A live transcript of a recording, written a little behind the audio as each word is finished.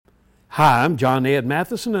Hi, I'm John Ed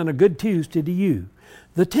Matheson, and a good Tuesday to you.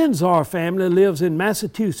 The Tenzar family lives in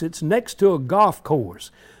Massachusetts next to a golf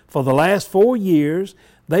course. For the last 4 years,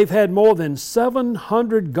 they've had more than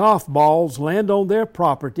 700 golf balls land on their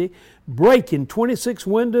property, breaking 26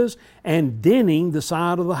 windows and denting the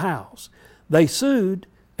side of the house. They sued,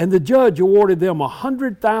 and the judge awarded them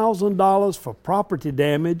 $100,000 for property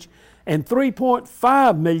damage and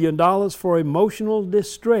 $3.5 million for emotional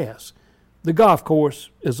distress. The golf course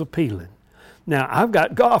is appealing. Now, I've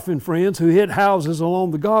got golfing friends who hit houses along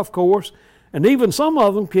the golf course, and even some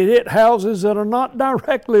of them can hit houses that are not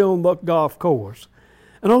directly on the golf course.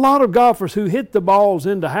 And a lot of golfers who hit the balls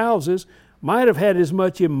into houses might have had as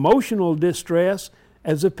much emotional distress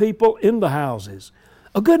as the people in the houses.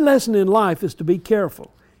 A good lesson in life is to be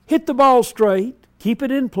careful. Hit the ball straight, keep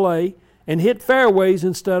it in play, and hit fairways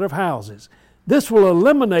instead of houses. This will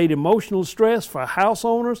eliminate emotional stress for house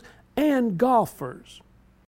owners and golfers.